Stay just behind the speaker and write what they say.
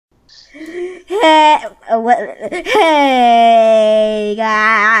Hey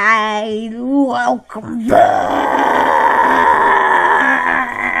guys, welcome back.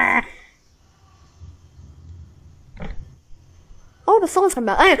 Oh, the song's coming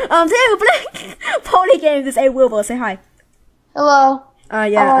back. Hey, today we're playing Pony Games. This is AWilbur. Say hi. Hello.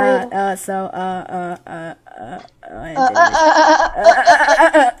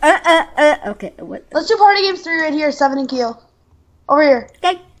 Okay, what? Let's do Party Games 3 right here, 7 and Q. Over here.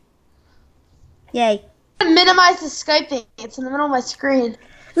 Okay. Yay. Minimize the Skype thing. It's in the middle of my screen.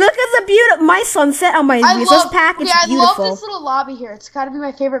 Look at the beautiful my sunset on my resource pack. It's beautiful. I love this little lobby here. It's got to be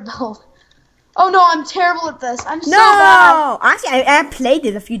my favorite build. Oh no, I'm terrible at this. I'm so No, bad. actually, I played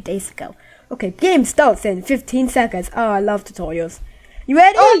it a few days ago. Okay, game starts in 15 seconds. Oh, I love tutorials. You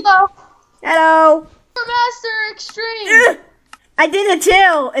ready? Oh, hello. Hello. Master Extreme. I did it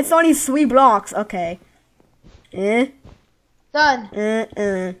too. It's only 3 blocks. Okay. Done.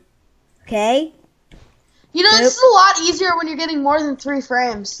 Okay. You know, this is a lot easier when you're getting more than 3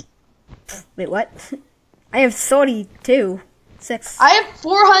 frames. Wait, what? I have 32. 6. I have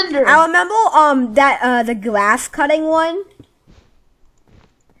 400. I remember that the glass cutting one.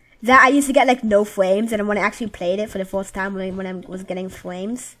 That I used to get like no frames, and when I actually played it for the first time when I was getting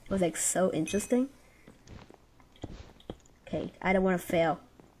frames, it was like so interesting. Okay, I don't want to fail.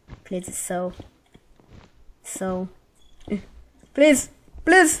 Please, it's so. Please.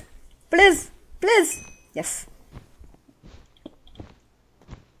 Yes.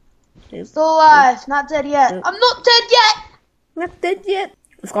 Still alive, not dead yet. I'm not dead yet. Not dead yet.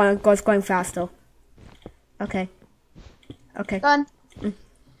 It's going faster. Okay. Done.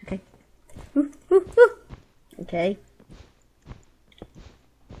 Okay. Okay.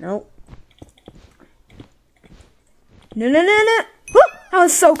 No. No. Woo! I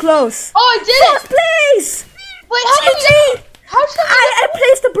was so close. Oh, I did First place! Wait, how did you? I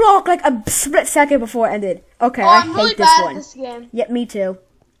placed the block like a split second before it ended. Okay, I I'm really hate this bad one. at this game. Yep, me too.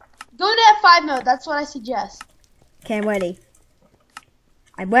 Go into F5 mode. That's what I suggest. Okay, I'm ready.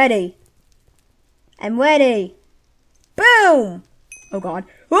 I'm ready. Boom! Oh god.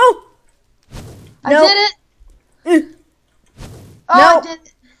 Whoa! I did it. Oh, No. I did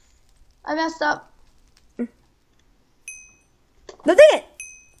it. I messed up. No, dang it!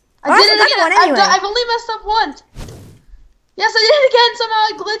 I did it again. Anyway. I've only messed up once. Yes, I did it again. Somehow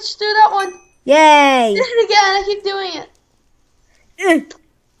I glitched through that one. Yay! I did it again. I keep doing it.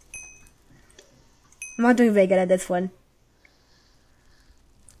 I'm not doing very good at this one.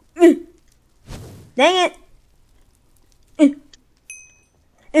 Dang it!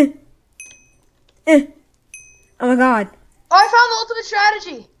 Oh my god. Oh, I found the ultimate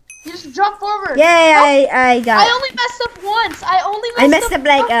strategy. You just jump forward. Yay, I got it. I only messed up once. I messed up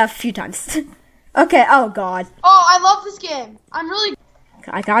like a few times. Okay, oh god. Oh, I love this game. I'm really...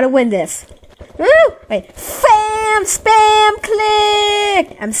 I gotta win this. Woo! Wait. Spam,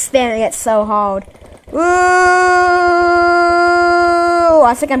 click! I'm spamming it so hard. Woo!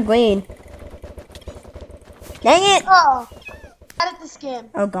 I think I'm green. Dang it! Oh, bad at this game.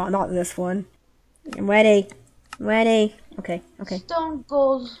 Oh god, not this one. I'm ready. Okay. Stone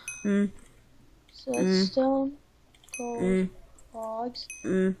gold. Mm. Stone gold logs.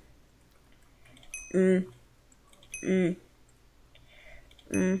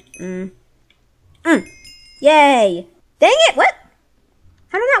 Yay! Dang it! What?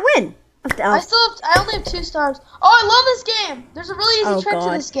 How did I win? I only have 2 stars. Oh, I love this game. There's a really easy trick to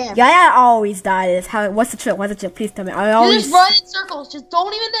this game. Yeah, I always die. What's the trick? Please tell me. You just run in circles. Just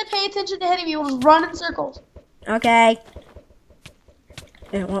don't even pay attention to hitting me. You'll just run in circles. Okay.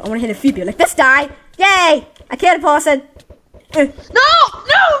 I want to hit a few people. Like this die. Yay! I killed a person. No! 1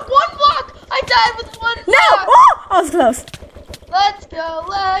 block! I died with 1 block! No! Oh! I was close. Let's go,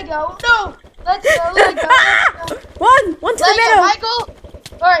 Lego. No! Let's go, Lego. Let's go. One to the middle. My goal.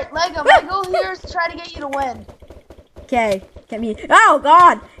 Alright, Lego. My goal here is to try to get you to win. Okay. Get me. Oh,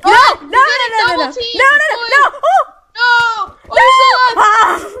 God. Oh, No! No! Oh, No! you're so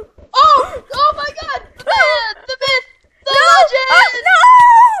alive. Oh my god! The man! The myth! The legend!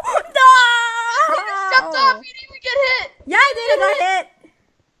 No! You just stepped off. You didn't even get hit. Yeah, I did. I got hit.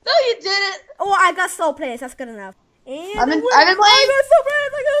 No, you didn't. Oh, I got slow plays. That's good enough. I've been playing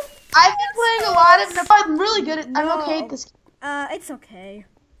a lot of. I'm really good at. I'm okay at this. It's okay.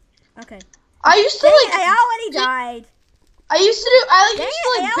 Okay. I used to I already died. I used to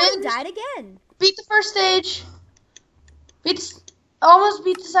died again. Beat the first stage. Almost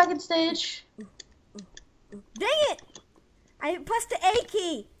beat the second stage. Dang it! I pressed the A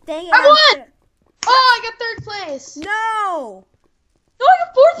key. Dang it! I won! Oh, I got 3rd place. No! No, I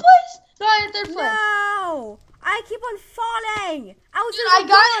got 4th place. No, I got 3rd place. No! I keep on falling. I was Dude, doing I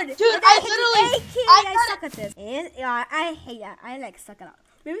got good. it. Dude, And then I hit the literally- A key, I and I got suck at this. And yeah, I hate that. I like suck it up.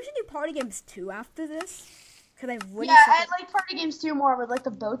 Maybe we should do party games too after this. Cause I really Yeah, suck I at. like party games too more with like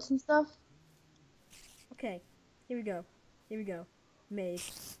the boats and stuff. Okay, here we go. Here we go.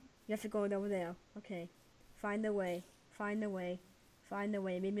 Maze. You have to go over there. Okay. Find the way. Find the way. Find the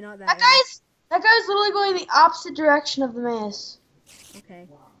way. Maybe not that way. That guy's literally going the opposite direction of the maze. Okay.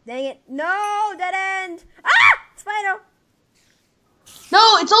 Dang it. No! Dead end! Ah! Spider!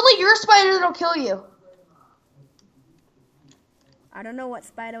 No, it's only your spider that'll kill you. I don't know what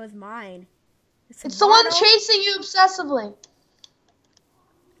spider was mine. It's the one Waddle. chasing you obsessively.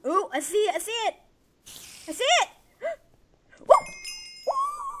 Ooh, I see it. I see it. I see it. Woo!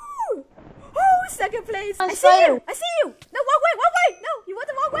 Woo! Oh, second place. I see spider. you. I see you. No, wrong way. Wrong way. No, you went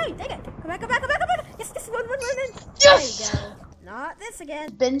the wrong way. Dang it. Come back. Come back. Come back. Come back. Yes, yes. Run. Yes! There you go. Not this again.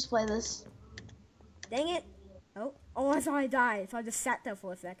 Binge play this. Dang it. Oh, I saw I died. So I just sat there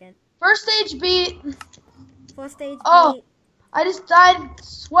for a second. First stage beat. First stage Oh, beat. I just died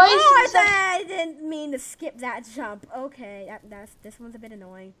twice. Oh, in a second. I didn't mean to skip that jump. Okay, this one's a bit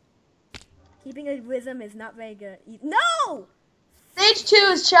annoying. Keeping a rhythm is not very good. No! Stage 2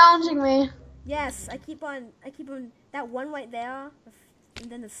 is challenging me. Yes, I keep on that one right there, and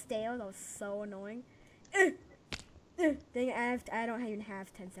then the stairs. That was so annoying. Dang it, I don't even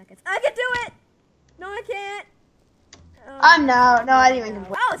have 10 seconds. I can do it. No, I can't. Oh, I didn't even.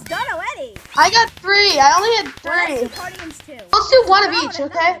 Oh, it's done already. I got 3. I only had No, let's 3. do party games too. Let's do one of No, each, no,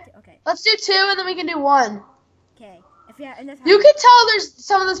 okay? Okay. Let's do 2 and then we can do 1. Okay. If you and that's You can tell there's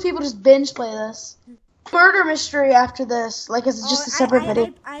some of those people just binge play this. Murder mystery after this, like it's just a separate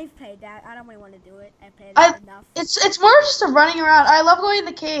video. I've played that. I don't really want to do it. I played I- it enough. It's more just a running around. I love going in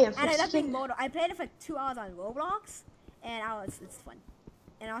the cave. And I love being motor. I played it for 2 hours on Roblox, and it's fun.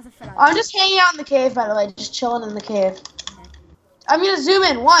 And I also fed on. I'm just hanging out in the cave, by the way, just chilling in the cave. Okay. I'm gonna zoom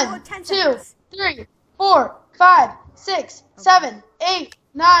in. 1, 10 2, seconds. 3, 4, 5, 6, 7, 8,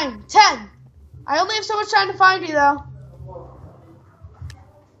 9, 10. I only have so much time to find you, though.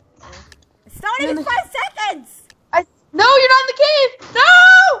 It's not even 5 seconds. No, you're not in the cave.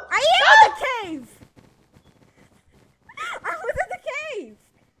 No! I am in the cave. I was in the cave.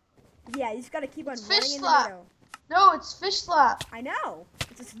 Yeah, you just gotta keep on It's running fish in the slap. middle. No, it's fish slap. I know.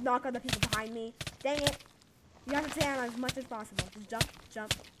 Just knock on the people behind me. Dang it. You have to stay on as much as possible. Just jump,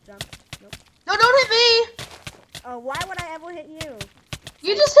 jump, jump. Nope. No, don't hit me. Oh, why would I ever hit you?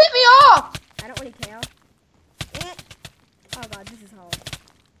 You just hit me off. I don't really care. Oh god, this is hard.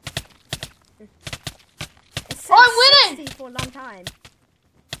 It said Oh, I'm winning! 60 for a long time.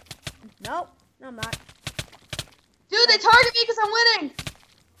 Nope. No, I'm not. Dude, they target me because I'm winning.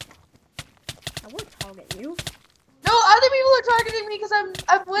 I won't target you. No, other people are targeting me because I'm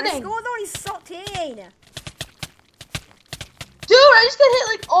My winning. score's only 14. Dude, I just got hit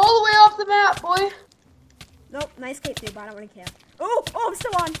like all the way off the map, boy. Nope, nice escape dude, but I don't really care. Oh, I'm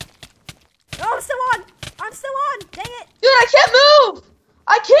still on. Oh, I'm still on. I'm still on. Dang it. Dude, I can't move.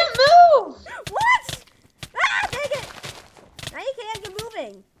 I can't move. What? Ah, dang it. Now you can't get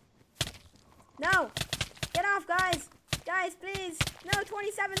moving. No. Get off, guys. Guys, please. No,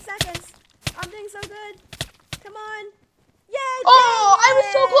 27 seconds. I'm doing so good. Come on. Yay. Oh, dang I was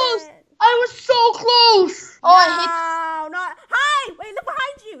so it. close. I was so close. Oh, I No, not. Hi. Wait, look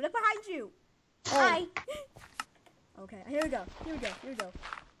behind you. Look behind you. hate. Hi. Okay, here we go. Here we go. Here we go.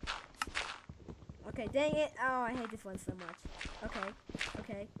 Okay, dang it. Oh, I hate this one so much. Okay.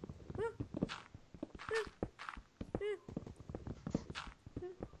 Okay.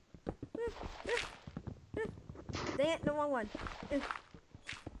 Dang it, the wrong one.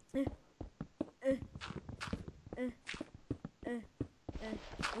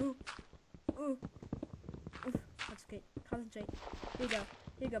 Ooh. Ooh. Concentrate. Concentrate. Here you go.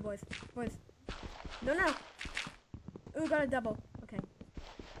 Here you go, boys. Boys. No, no. Ooh, got a double. Okay.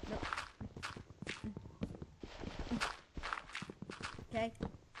 Nope. Okay.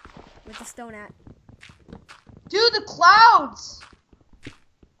 Where's the stone at? Dude, the clouds.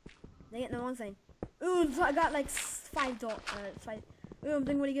 Dang it, no one thing. Ooh, so I got like 5 dollars. 5. Ooh, I'm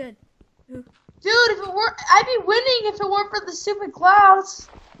doing really good. Ooh. Dude, if it weren't, I'd be winning if it weren't for the stupid clouds.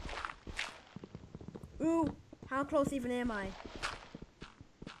 Ooh, how close even am I?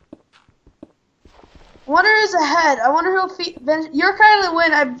 Wonder who's ahead. I wonder who'll you're kind of the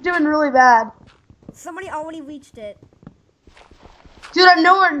win. I'm doing really bad. Somebody already reached it. Dude, I'm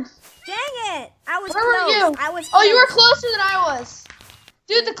nowhere. Dang it! I was Where were close. you? I was Oh, you were close. closer than I was.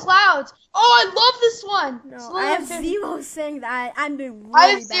 Dude, the clouds. Oh, I love this one. It's No, I have literally- 0 saying that I'm doing really I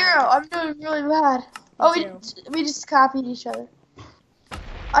have bad. 0. I'm doing really bad. Oh, too. we just copied each other.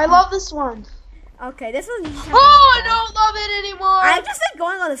 I love this one. Okay, this one. Oh, I don't love it anymore. I just like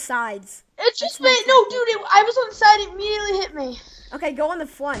going on the sides. It's just made no, dude. I was on the side. It immediately hit me. Okay, go on the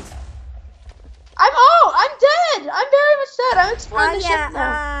front. I'm dead. I'm very much dead. I'm exploring the ship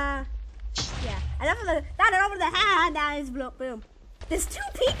now. Yeah. Enough of the that over the hand. That is boom. There's 2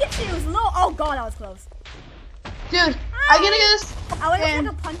 Pikachus. Low. Oh god, that was close. Dude, I gotta get this. I wish I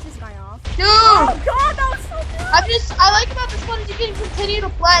could punch this guy off. Dude. Oh god, that was so good. I like about this one is you can continue to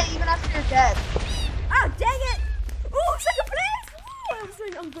play even after you're dead. Oh dang it! Ooh, second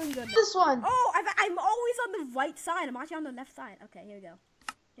place. I'm doing good. This one. Oh, I'm always on the right side. I'm actually on the left side. Okay, here we go.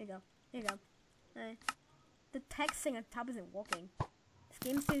 Here you go. The texting on top isn't working. This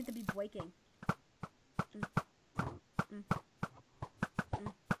game seems to be breaking.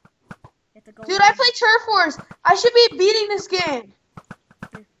 Dude, I play Turf Wars. I should be beating this game.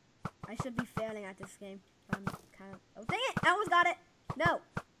 I should be failing at this game. I'm kind of. Oh dang it! I almost got it. No.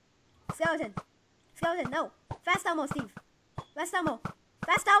 Skeleton, no. Fast Elmo, Steve. Fast Elmo,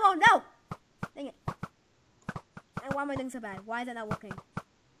 no. Dang it. And why am I doing so bad? Why is that not working?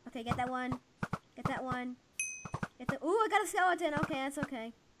 Okay, get that one. Ooh, I got a skeleton. Okay, that's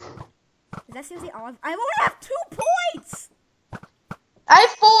okay. Is that seriously all? I only have 2 points. I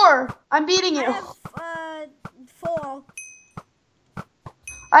have 4. I'm beating you. I have 4.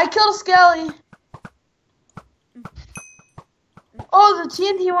 I killed a skelly. Oh, the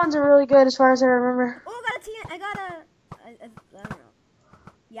TNT ones are really good as far as I remember. Oh, I don't know.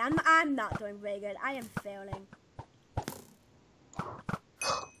 Yeah, I'm not doing very good. I am failing.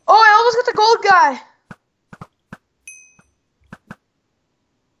 Oh, I almost got the gold guy.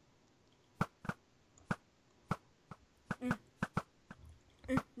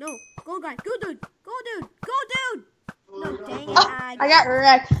 No, gold guy, go dude. No, dang it. I got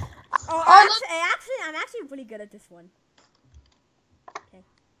wrecked. Oh, I'm actually really good at this one. Okay.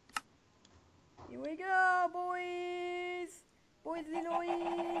 Here we go, boys. Boys and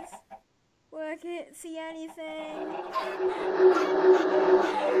boys. Well, I can't see anything.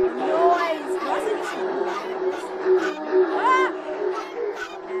 Noise. Ah!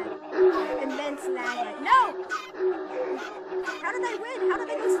 Immense lag. No! How did I win? How did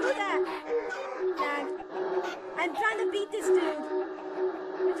I go through that? Lag. I'm trying to beat this dude.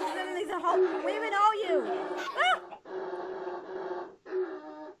 Which is literally the whole. Where are you? Ah!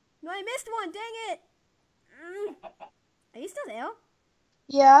 No, I missed one. Dang it. Are you still there?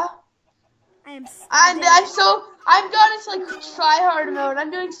 Yeah. I'm gone into like try hard mode. I'm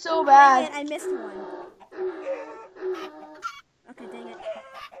doing so bad. Dang it, I missed one. Okay, dang it.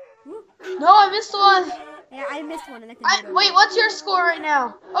 Woo. No, I missed one. Yeah, I missed one. And wait, what's your score right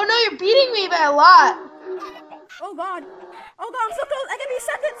now? Oh no, you're beating me by a lot. Oh god, I'm so close. I can be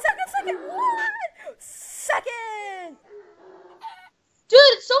second. What? Second.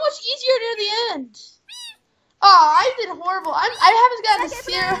 Dude, it's so much easier near the end. Oh, I did horrible. I haven't gotten to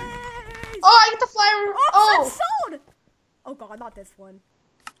see her. Oh, I get to fly. Oh, sold. Oh god, not this one.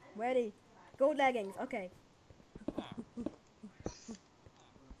 Ready? Gold leggings. Okay.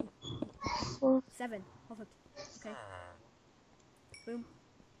 7. Perfect. Okay. Boom.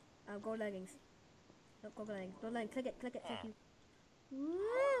 Gold leggings. No, gold leggings. Gold leggings. Click it. Thank you.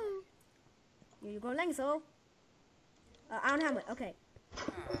 Woo. Here you go, leggings. So. I don't have it. Okay.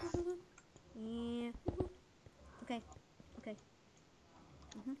 Yeah. Okay.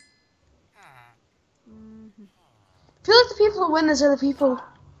 I feel like the people who win this are the people.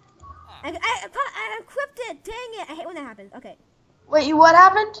 I equipped it. Dang it! I hate when that happens. Okay. Wait, what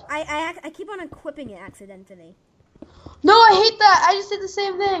happened? I keep on equipping it accidentally. No, I hate that. I just did the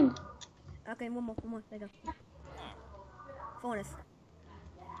same thing. Okay, one more. There you go. Furnace.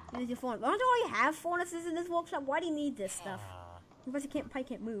 Here's your furnace. Why don't you already have furnaces in this workshop? Why do you need this stuff? Because you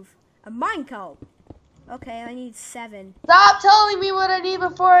can't move. A minecart. Okay, I need 7. Stop telling me what I need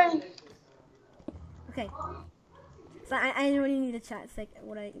before I. Okay. So I don't really need a chat. It's like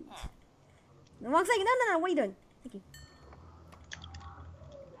what I. No, one second. No. What are you doing? Thank you.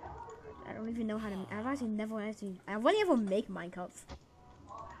 I don't even know how to. I've actually never actually. I wouldn't even make minecarts.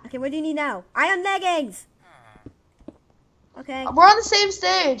 Okay, what do you need now? Iron leggings. Okay. We're on the same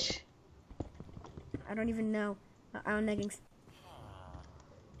stage. I don't even know. Iron leggings.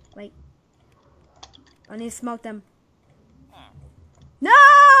 Wait. I need to smoke them. No!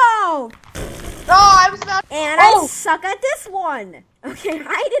 Oh, I was about. And I suck at this one. Okay,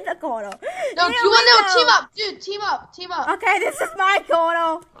 I did the corner. No, Here you want we to go. team up, dude. Team up. Okay, this is my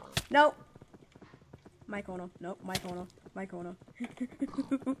corner. Nope. My corner. Nope. My corner.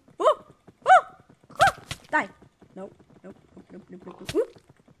 Die. Nope.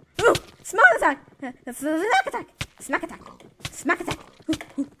 Ooh. Small attack. Smack attack. Smack attack.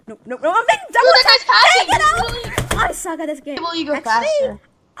 Nope. I'm being double Dude, that guy's hacking. I suck at this game. Will you go Actually, faster?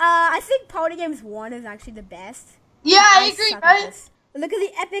 I think Party Games 1 is actually the best. Yeah, I agree, suck at right? this. Look at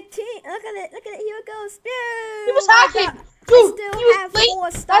the epic team. Look at it. Look at it. Here it goes. He was hacking. Dude, still he was have late.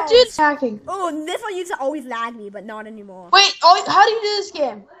 4 stars. That dude's hacking. Oh, this one used to always lag me, but not anymore. Wait, oh, how do you do this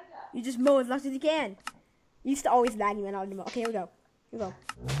game? You just mow as much as you can. Used to always lag me, but not anymore. Okay, here we go. Here we go.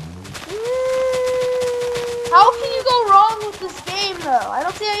 How can you go wrong with this game, though? I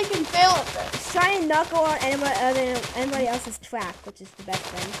don't see how you can fail at this. Just try and not go on anybody else's track, which is the best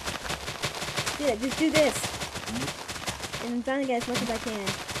thing. Yeah, just do this. And I'm trying to get as much as I can.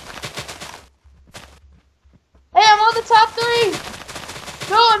 Hey, I'm on the top 3.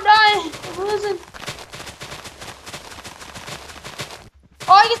 No, I'm dying. I'm losing.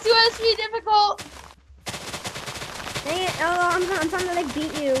 Oh, I can see why this would be difficult. Dang it! Oh, I'm trying to like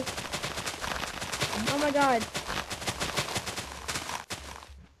beat you. Oh my god.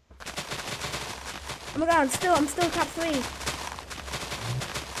 Oh my god! I'm still top 3.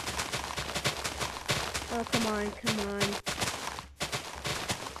 Oh come on!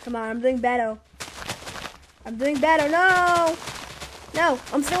 Come on! I'm doing better. No! No!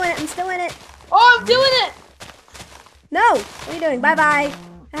 I'm still in it. Oh, I'm doing it. No! What are you doing? Bye bye.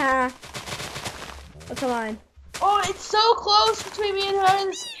 Ah. Oh come on. Oh, it's so close between me and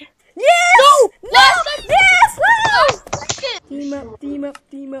her. Yes! No! No! Last second! Yes! Woo! Last second!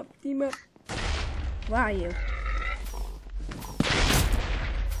 Team up. Where are you?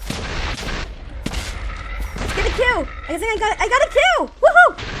 Get a kill! I think I got a kill! Woohoo!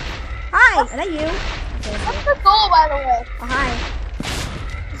 Hi! Is that you? Okay, What's the goal, by the way? oh, hi.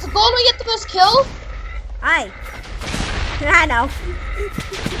 Is the goal to get the most kills? Hi. I know.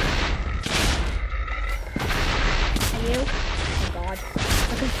 Are you? Oh god.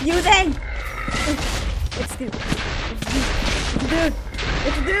 So confusing! It's dude.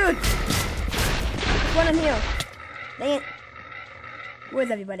 It's a dude! There's one in here. Dang it.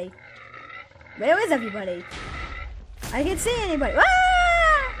 Where's everybody? Where is everybody? I can't see anybody. Ah!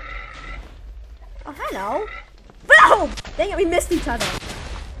 Oh, hello. Boom! Dang it, we missed each other.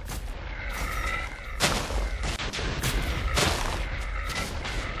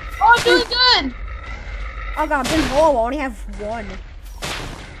 Oh, I'm doing good. Oh god, I'm doing horrible. I only have 1.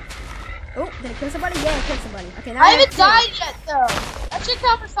 Oh, did I kill somebody? Yeah, I killed somebody. Okay, now I have haven't 2. died yet, though. That should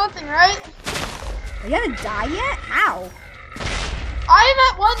count for something, right? Oh, you haven't died yet? How? I am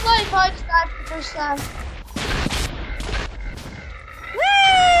at 1 life. I just died for the first time.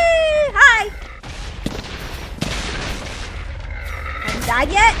 Whee! Hi! Haven't died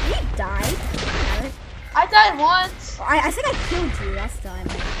yet? You died. I died once. Oh, I think I killed you last time.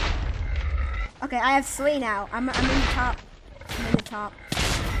 Okay, I have 3 now. I'm in the top.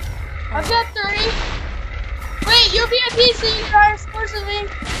 I've got 3. Wait, you're VIP, so you got scores than me.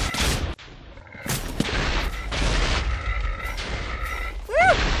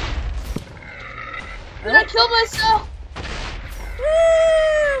 Woo! Did I kill myself?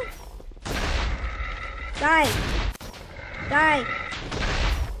 Woo! Die.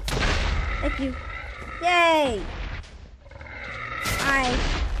 Thank you. Yay! Die.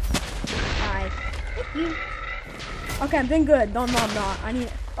 Thank you. Okay, I'm doing good. No, I'm not. I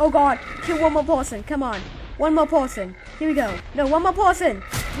need. Oh God! Kill one more person. Come on. One more person. Here we go. No, one more person.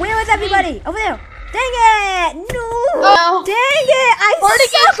 Where is everybody? Over there. Dang it! No! Oh. Dang it! Party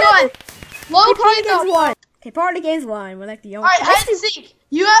games 1. Low Party key games though. 1. Okay, party games 1. We're like the only. Alright, hide and seek.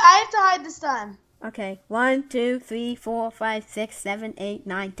 I have to hide this time. Okay. 1, 2, 3, 4, 5, 6, 7, 8,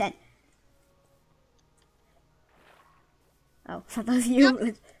 9, 10. Oh, that was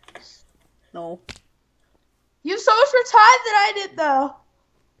you. No. You have so much more time than I did, though.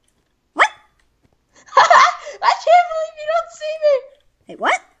 What? I can't believe you don't see me. Hey,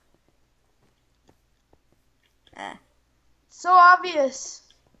 what? So obvious.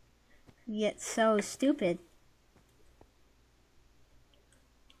 You get so stupid.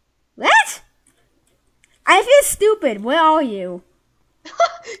 What? I feel stupid. Where are you?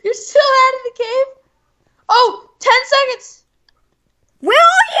 You're still out of the cave? Oh, 10 seconds. Where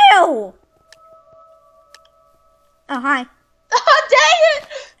are you? Oh, hi. Oh, dang it.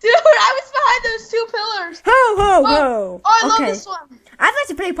 Dude, I was behind those 2 pillars. Ho, ho, ho. Oh, I love Okay. this one. I've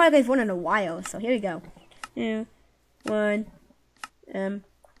actually played Party Games 1 in a while, so here we go. 2, 1.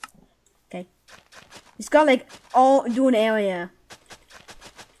 Okay. Just gotta like all do an area.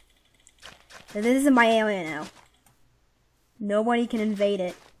 So this is my area now. Nobody can invade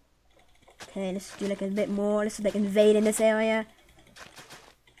it. Okay, let's do like a bit more. Let's like invade in this area.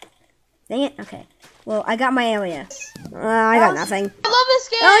 Dang it. Okay. Well, I got my area. I got nothing. I love this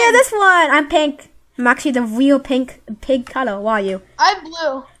game. Oh yeah, this one. I'm pink. I'm actually the real pig color. Why are you? I'm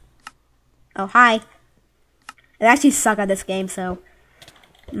blue. Oh, hi. I actually suck at this game, so.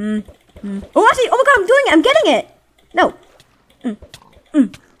 Oh, actually, oh my god, I'm doing it. I'm getting it. No.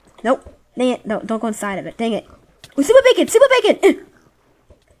 Nope. Dang it. No, don't go inside of it. Dang it. Oh, super bacon. Super bacon.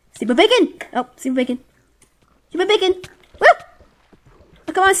 Super bacon. Oh, super bacon. Super bacon. Woo!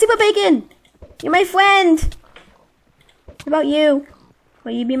 Oh, come on, super bacon. You're my friend. What about you?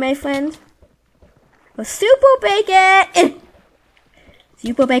 Will you be my friend? Oh, super bacon.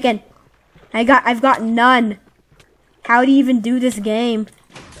 Super bacon. I've got none. How do you even do this game?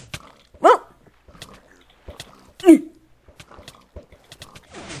 Whoa!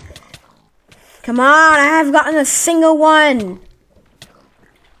 Come on, I haven't gotten a single one.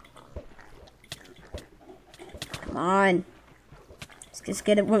 Come on. Let's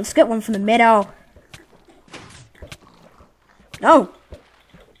get it. Let's get one from the middle. No.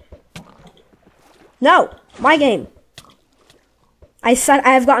 No, my game. I said I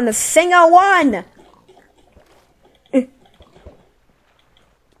have gotten a single one.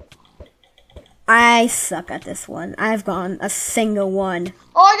 I suck at this one. I've gotten a single one.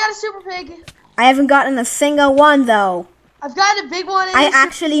 Oh, I got a super pig. I haven't gotten a single one though. I've gotten a big one. And I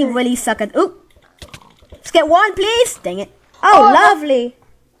actually really suck at. Oop. Let's get one, please. Dang it. Oh, lovely.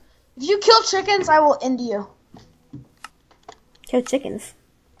 If you kill chickens, I will end you. Kill chickens.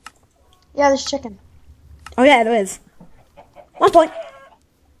 Yeah, there's chicken. Oh yeah, there is. 1 point.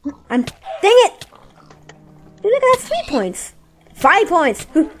 Dang it. Dude, look at that. 3 points. 5 points.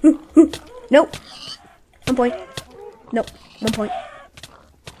 Nope. 1 point. Nope. 1 point.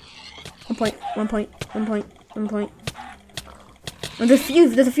 1 point. 1 point. 1 point. 1 point. Oh,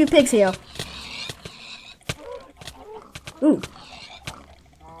 there's a few pigs here. Ooh.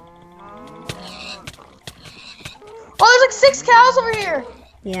 Oh, there's like 6 cows over here.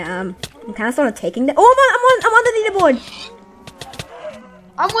 Yeah, I'm kind of sort of taking the. Oh, I'm on the leaderboard.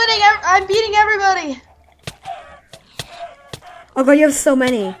 I'm winning. I'm beating everybody. Oh god, you have so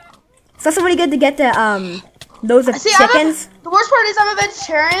many. It's also really good to get the loads of chickens. The worst part is I'm a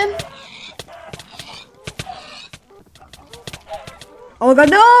vegetarian. Oh god,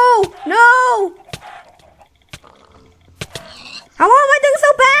 no! No! How am I doing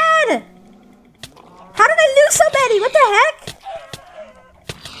so bad? How did I lose so many? What the heck?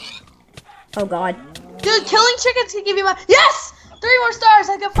 Oh god. Dude, killing chickens can give you my. Yes! 3 more stars.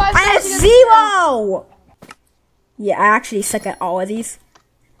 I got 5 stars. I have 0! Yeah, I actually suck at all of these.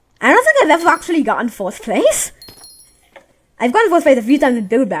 I don't think I've ever actually gotten 4th place. I've gotten 4th place a few times in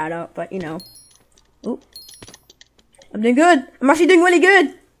build battle, but you know. Ooh. I'm doing good. I'm actually doing really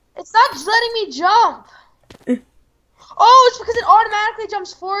good. It's not just letting me jump. Oh, it's because it automatically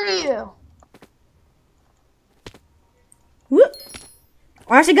jumps for you. Whoop.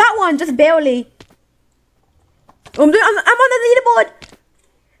 I actually got one, just barely. I'm on the leaderboard.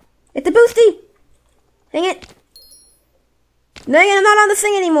 It's a boosty. Dang it. Dang it, I'm not on this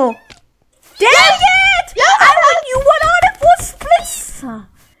thing anymore. Dang it! Yes! I won you 104 splits.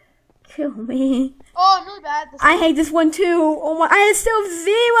 Kill me. Oh, I'm really bad at this. I hate this one too. Oh my, I still have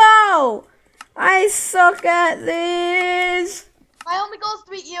 0. I suck at this. My only goal is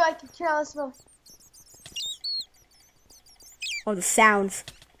to beat you. I can care less about. Oh, the sounds.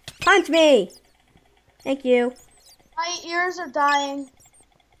 Punch me. Thank you. My ears are dying.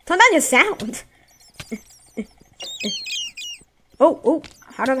 Turn down your sound. Oh,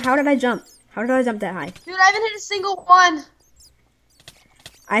 how did I jump? How did I jump that high? Dude, I haven't hit a single one.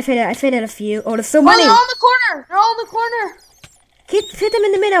 I've hit a few. Oh, there's so many. Oh, they're all in the corner. They're all in the corner. Hit them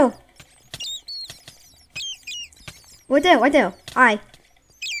in the middle. What do? Hi.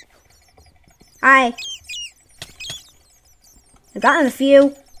 I've gotten a few.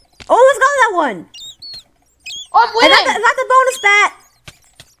 Almost got that one. Oh, I'm winning. I got the bonus bat.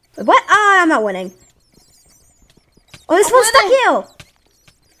 What? Ah, I'm not winning. Oh, this one's stuck here.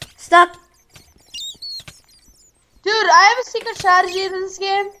 Stuck. Dude, I have a secret strategy in this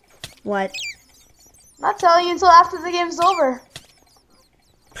game. What? I'm not telling you until after the game's over.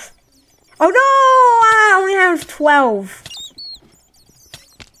 Oh no! I only have 12.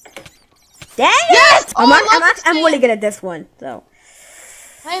 Dang yes! it! Oh, I'm really good at this one, so.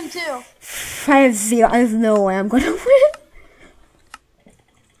 I am too. I have 0. There's no way I'm gonna win.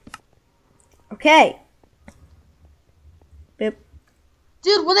 Okay. Boop.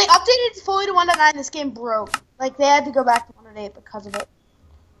 Dude, when they updated fully to 1.9, this game broke. Like, they had to go back to 1.8 because of it.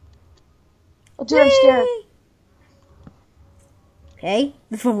 Oh, dude, I'm scared. Okay,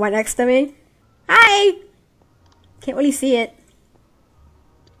 this one right next to me. Hi! Can't really see it.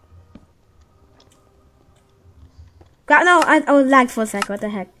 God, no, I was lagged for a sec. What the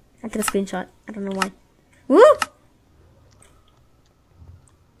heck? I took a screenshot. I don't know why. Woo!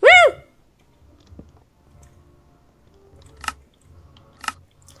 Woo!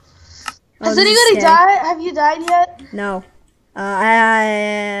 Has anybody died? Have you died yet? No.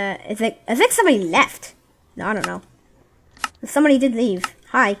 I think somebody left. No, I don't know. Somebody did leave.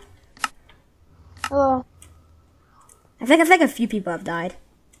 Hi. Hello. I think a few people have died.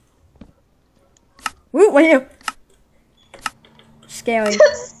 Woo, what are you? Scary.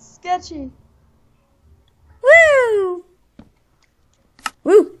 Sketchy. Woo!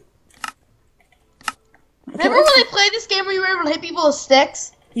 Woo! Remember when they played this game where you were able to hit people with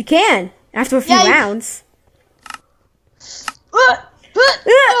sticks? You can, after a few rounds.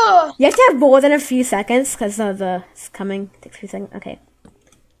 You have to have more than a few seconds, because it's coming. Takes a few seconds. Okay.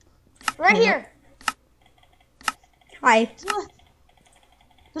 Right here. Hi.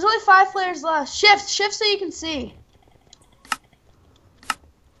 There's only 5 players left. Shift so you can see.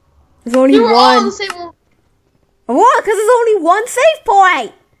 There's only you were one. all on the same one. What? Because there's only one save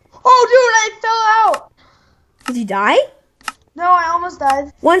point. Oh, dude, I fell out. Did you die? No, I almost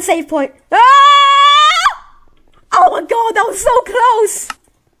died. One save point. Ah! Oh my god, that was so close.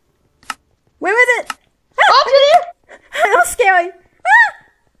 Where is it? Oh, to here. That was scary. Ah!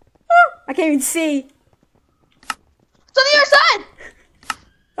 Oh, I can't even see. It's on the other side.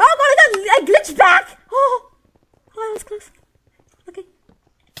 Oh god, I glitched back. Oh, that was close. Okay.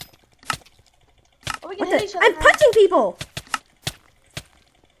 Oh, we can hit each other I'm now. punching people.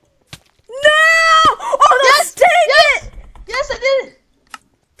 No! Oh, Yes! dang Yes! it! Yes, I did it.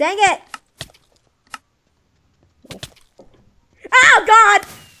 Dang it! Oh god!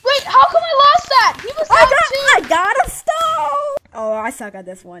 Wait, how come I lost that? He was down too. I got a stone! Oh, I suck at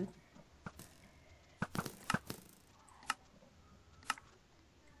this one.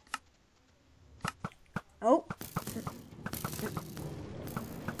 Oh.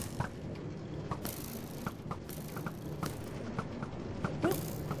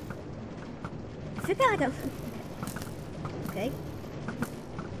 I feel like I'm... Okay.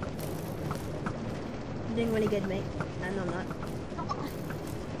 I'm doing really good, mate. I know I'm not.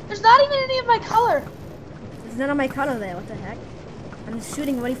 There's not even any of my color. There's none of my color there. What the heck? I'm just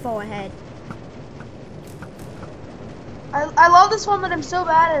shooting really far ahead. I love this one, but I'm so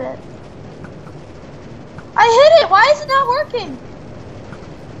bad at it. I hit it. Why is it not working?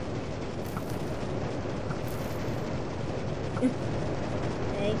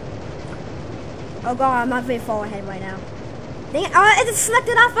 Okay. Oh god, I'm not very far ahead right now. Dang it! Oh, it just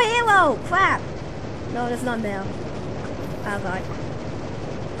selected off my arrow! Crap! No, there's none there. Oh god.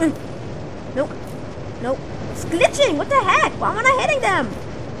 Nope. Nope. It's glitching! What the heck? Why am I not hitting them?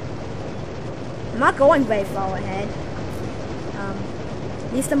 I'm not going very far ahead.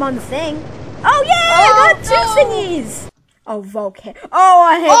 At least I'm on the thing. Oh yeah! I got two thingies! Oh, volcano. Oh,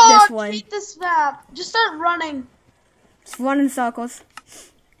 I hate this one. I hate this map. Just start running. Just run in circles.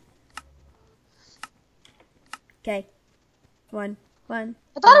 Okay. One. I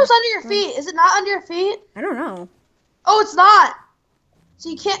thought it was under your feet. Is it not under your feet? I don't know. Oh, it's not. So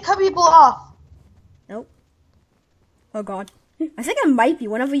you can't cut people off. Nope. Oh god. I think it might be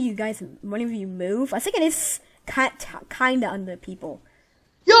whenever you move. I think it is kinda under people.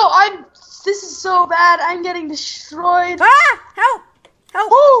 Yo, this is so bad. I'm getting destroyed. Ah! Help!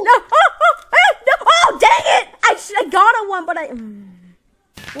 Help! Ooh. No! No! Oh, dang it! I got a one, but I...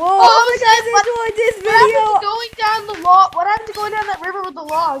 Whoa! Oh, guys enjoyed this What happened video! to going down the log? What happened to going down that river with the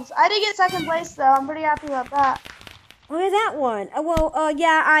logs? I did get second place though. I'm pretty happy about that. Where's that one? Well,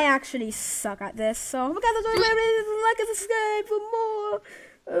 yeah, I actually suck at this. So, hope you guys enjoyed it. Like and subscribe for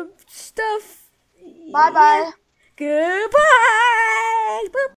more stuff. Bye bye. Goodbye. Boop.